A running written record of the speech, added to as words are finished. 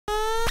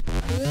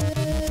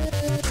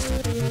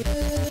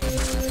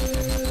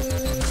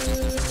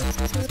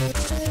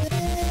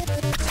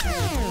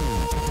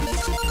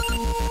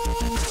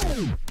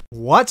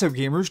What's up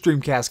gamers,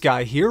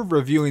 DreamcastGuy here,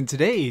 reviewing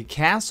today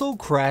Castle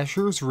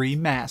Crashers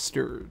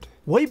Remastered.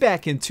 Way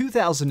back in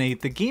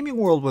 2008, the gaming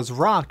world was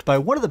rocked by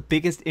one of the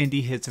biggest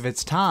indie hits of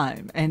its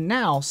time, and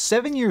now,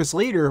 7 years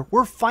later,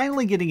 we're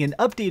finally getting an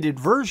updated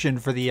version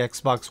for the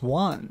Xbox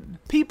One.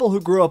 People who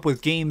grew up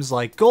with games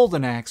like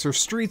Golden Axe or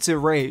Streets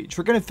of Rage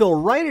are going to feel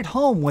right at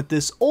home with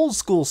this old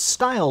school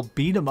style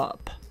beat 'em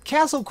up.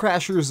 Castle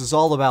Crashers is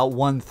all about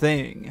one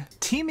thing: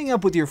 teaming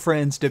up with your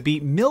friends to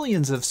beat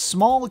millions of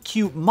small,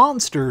 cute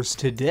monsters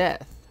to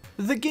death.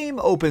 The game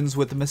opens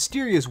with a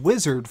mysterious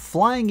wizard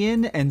flying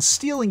in and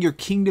stealing your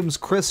kingdom's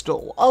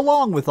crystal,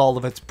 along with all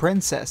of its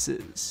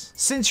princesses.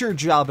 Since your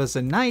job is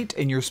a knight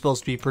and you're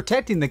supposed to be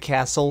protecting the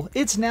castle,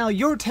 it's now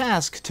your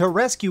task to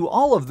rescue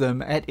all of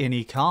them at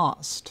any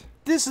cost.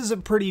 This is a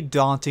pretty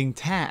daunting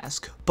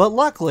task, but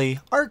luckily,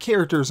 our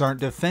characters aren't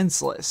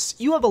defenseless.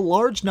 You have a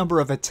large number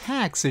of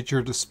attacks at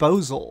your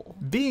disposal.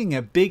 Being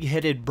a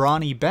big-headed,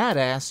 brawny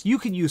badass, you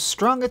can use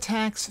strong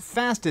attacks,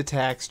 fast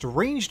attacks,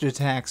 ranged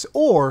attacks,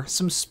 or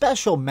some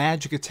special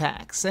magic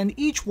attacks, and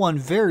each one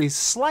varies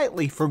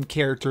slightly from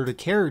character to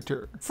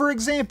character. For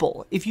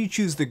example, if you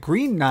choose the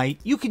Green Knight,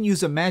 you can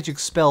use a magic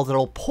spell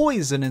that'll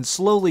poison and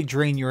slowly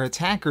drain your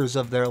attackers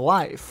of their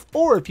life.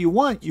 Or if you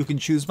want, you can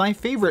choose my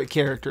favorite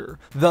character,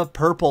 the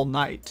Purple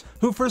Knight,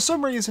 who for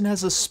some reason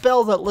has a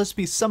spell that lets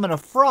me summon a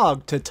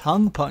frog to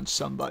tongue punch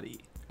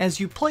somebody. As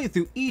you play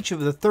through each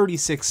of the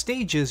 36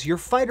 stages, your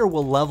fighter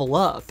will level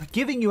up,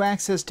 giving you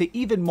access to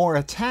even more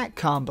attack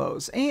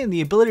combos and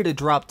the ability to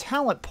drop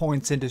talent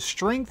points into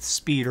strength,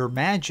 speed, or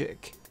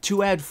magic.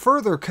 To add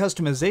further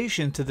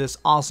customization to this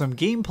awesome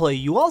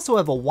gameplay, you also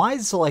have a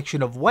wide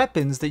selection of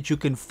weapons that you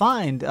can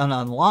find and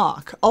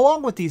unlock,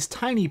 along with these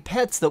tiny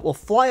pets that will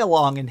fly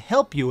along and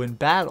help you in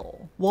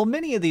battle. While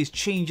many of these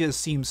changes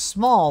seem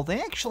small, they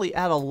actually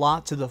add a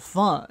lot to the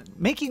fun.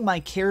 Making my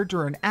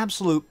character an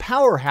absolute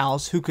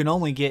powerhouse who can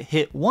only get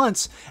hit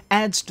once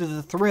adds to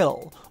the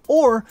thrill.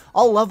 Or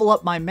I'll level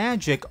up my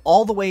magic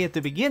all the way at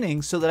the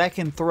beginning so that I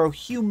can throw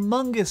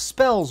humongous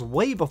spells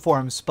way before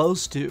I'm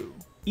supposed to.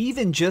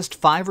 Even just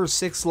 5 or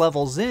 6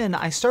 levels in,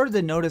 I started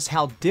to notice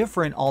how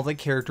different all the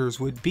characters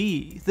would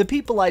be. The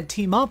people I'd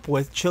team up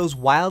with chose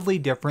wildly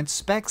different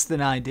specs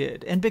than I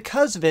did, and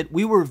because of it,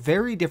 we were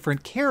very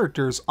different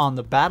characters on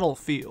the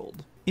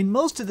battlefield. In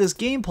most of this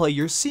gameplay,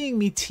 you're seeing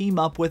me team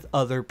up with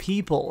other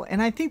people,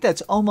 and I think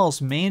that's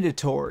almost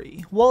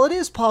mandatory. While it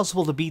is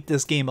possible to beat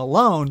this game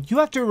alone, you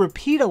have to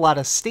repeat a lot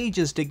of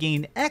stages to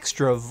gain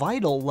extra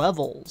vital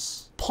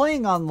levels.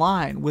 Playing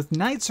online with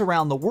knights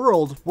around the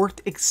world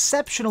worked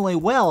exceptionally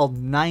well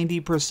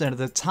 90% of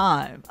the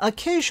time.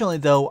 Occasionally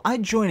though,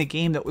 I'd join a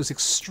game that was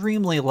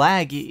extremely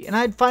laggy, and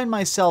I'd find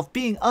myself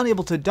being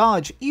unable to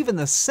dodge even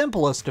the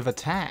simplest of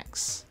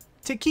attacks.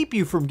 To keep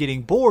you from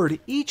getting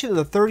bored, each of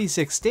the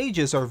 36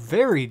 stages are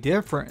very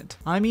different.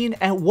 I mean,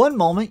 at one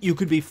moment you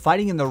could be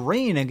fighting in the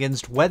rain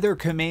against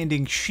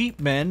weather-commanding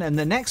sheepmen, and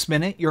the next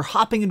minute you're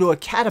hopping into a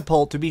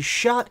catapult to be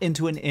shot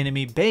into an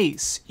enemy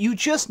base. You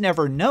just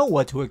never know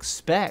what to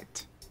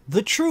expect.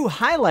 The true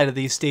highlight of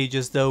these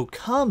stages, though,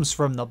 comes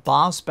from the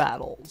boss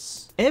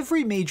battles.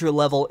 Every major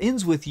level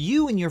ends with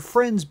you and your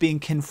friends being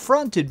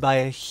confronted by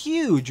a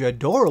huge,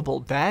 adorable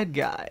bad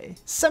guy.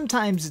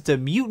 Sometimes it's a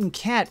mutant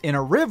cat in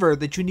a river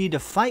that you need to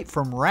fight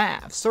from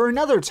rafts, or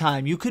another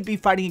time you could be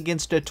fighting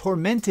against a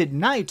tormented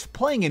knight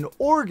playing an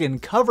organ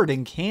covered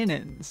in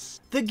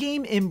cannons. The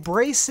game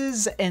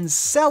embraces and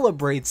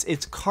celebrates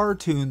its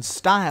cartoon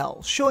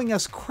style, showing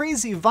us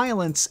crazy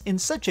violence in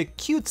such a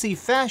cutesy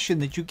fashion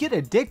that you get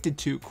addicted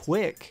to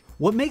quick.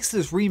 What makes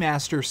this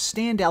remaster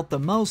stand out the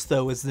most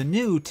though is the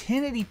new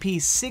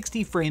 1080p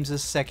 60 frames a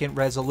second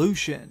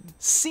resolution.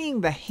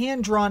 Seeing the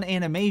hand-drawn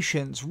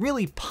animations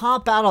really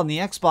pop out on the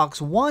Xbox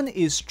One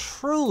is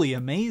truly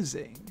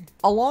amazing.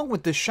 Along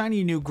with the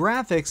shiny new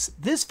graphics,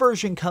 this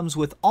version comes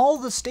with all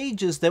the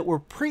stages that were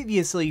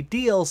previously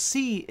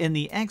DLC in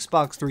the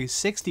Xbox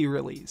 360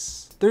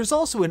 release. There's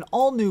also an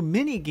all-new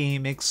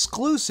minigame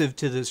exclusive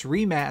to this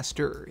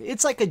remaster.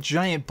 It's like a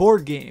giant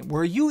board game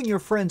where you and your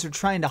friends are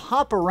trying to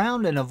hop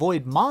around and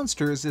avoid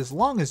monsters as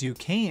long as you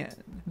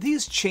can.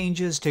 These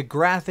changes to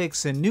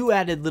graphics and new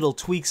added little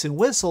tweaks and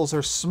whistles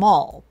are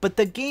small, but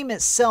the game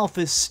itself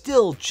is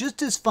still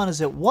just as fun as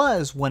it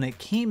was when it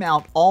came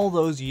out all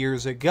those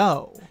years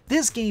ago.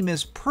 This game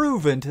is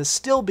proven to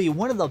still be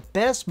one of the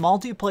best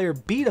multiplayer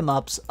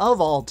beat-em-ups of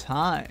all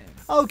time.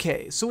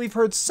 Okay, so we've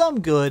heard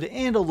some good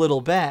and a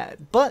little bad,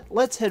 but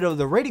let's head over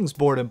the ratings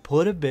board and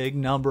put a big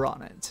number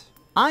on it.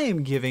 I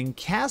am giving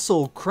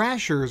Castle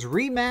Crashers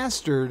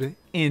Remastered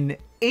an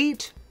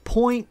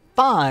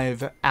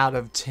 8.5 out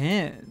of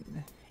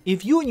 10.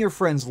 If you and your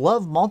friends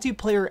love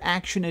multiplayer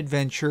action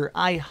adventure,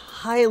 I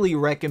highly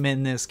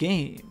recommend this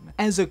game.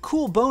 As a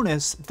cool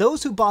bonus,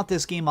 those who bought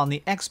this game on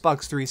the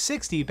Xbox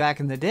 360 back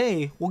in the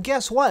day, well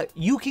guess what?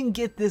 You can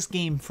get this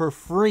game for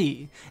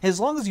free. As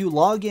long as you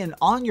log in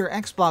on your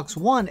Xbox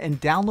One and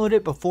download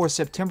it before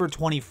September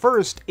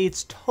 21st,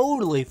 it's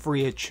totally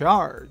free of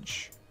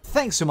charge.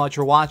 Thanks so much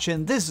for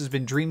watching. This has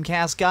been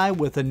DreamcastGuy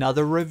with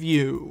another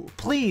review.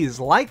 Please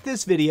like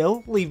this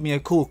video, leave me a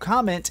cool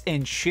comment,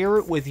 and share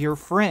it with your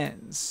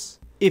friends.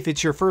 If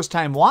it's your first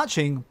time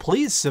watching,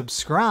 please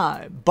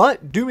subscribe.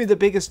 But do me the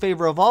biggest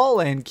favor of all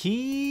and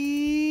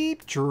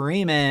keep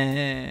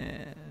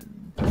dreaming.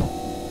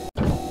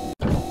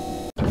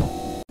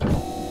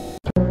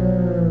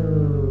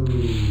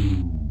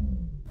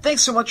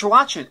 Thanks so much for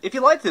watching. If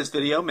you like this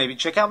video, maybe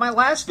check out my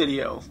last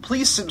video.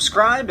 Please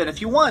subscribe, and if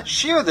you want,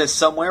 share this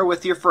somewhere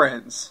with your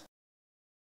friends.